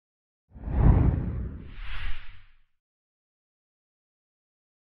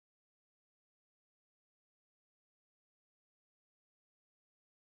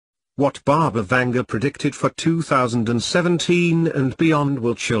What Baba Vanga predicted for 2017 and beyond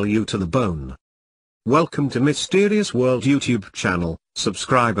will chill you to the bone. Welcome to Mysterious World YouTube channel,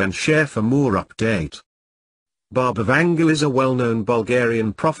 subscribe and share for more update. Baba Vanga is a well-known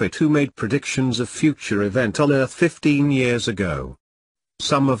Bulgarian prophet who made predictions of future events on Earth 15 years ago.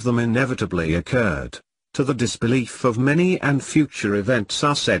 Some of them inevitably occurred, to the disbelief of many, and future events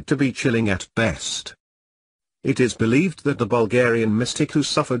are said to be chilling at best. It is believed that the Bulgarian mystic who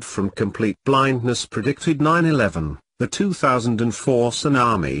suffered from complete blindness predicted 9/11, the 2004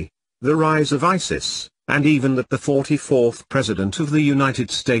 tsunami, the rise of ISIS, and even that the 44th President of the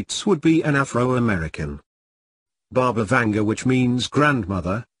United States would be an Afro-American. Baba Vanga, which means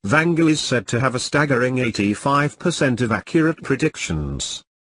grandmother, Vanga is said to have a staggering 85% of accurate predictions.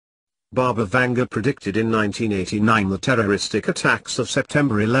 Baba Vanga predicted in 1989 the terroristic attacks of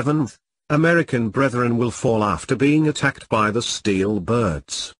September 11. American brethren will fall after being attacked by the steel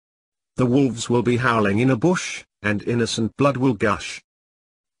birds. The wolves will be howling in a bush, and innocent blood will gush.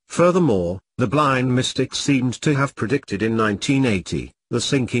 Furthermore, the blind mystic seemed to have predicted in 1980, the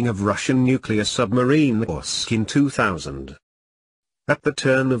sinking of Russian nuclear submarine u.f.o in 2000. At the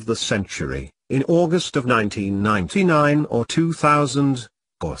turn of the century, in August of 1999 or 2000,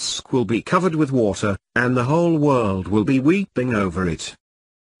 u.f.o will be covered with water, and the whole world will be weeping over it.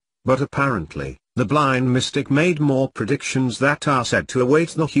 But apparently, the blind mystic made more predictions that are said to await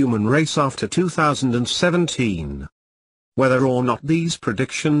the human race after 2017. Whether or not these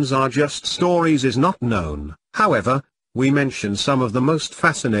predictions are just stories is not known, however, we mention some of the most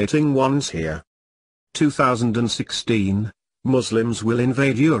fascinating ones here. 2016, Muslims will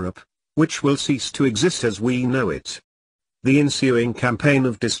invade Europe, which will cease to exist as we know it. The ensuing campaign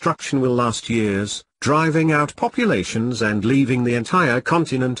of destruction will last years, driving out populations and leaving the entire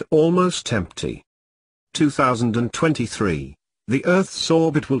continent almost empty. 2023, the Earth's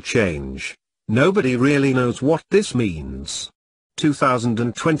orbit will change. Nobody really knows what this means.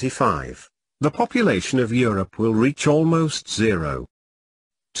 2025, the population of Europe will reach almost zero.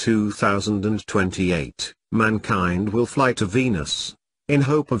 2028, mankind will fly to Venus, in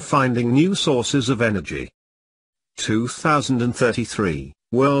hope of finding new sources of energy. 2033,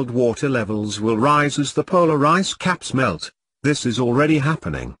 world water levels will rise as the polar ice caps melt. This is already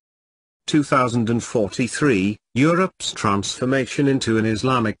happening. 2043, Europe's transformation into an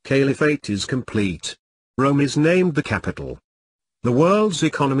Islamic caliphate is complete. Rome is named the capital. The world's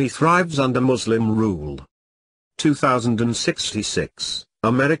economy thrives under Muslim rule. 2066,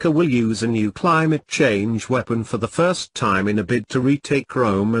 America will use a new climate change weapon for the first time in a bid to retake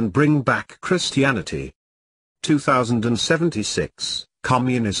Rome and bring back Christianity. 2076,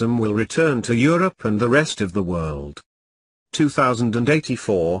 communism will return to Europe and the rest of the world.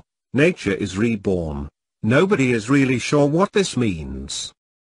 2084, nature is reborn. Nobody is really sure what this means.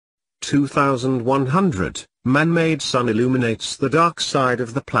 2100, man-made sun illuminates the dark side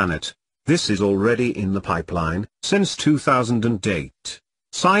of the planet. This is already in the pipeline. Since 2008,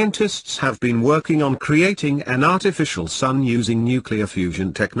 scientists have been working on creating an artificial sun using nuclear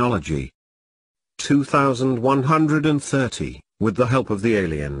fusion technology. 2130, with the help of the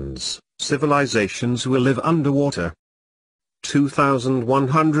aliens, civilizations will live underwater.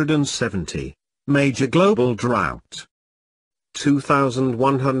 2170, major global drought.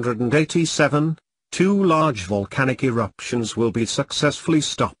 2187, 2 large volcanic eruptions will be successfully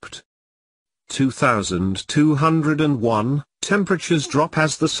stopped. 2201, temperatures drop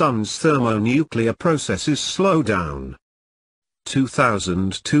as the sun's thermonuclear processes slow down.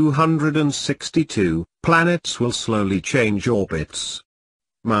 2262, planets will slowly change orbits.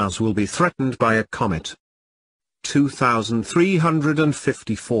 Mars will be threatened by a comet.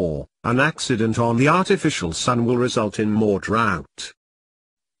 2354, an accident on the artificial sun will result in more drought.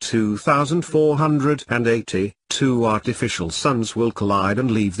 2480, 2 artificial suns will collide and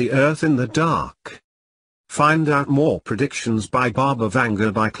leave the Earth in the dark. Find out more predictions by Baba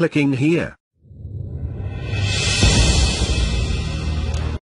Vanga by clicking here.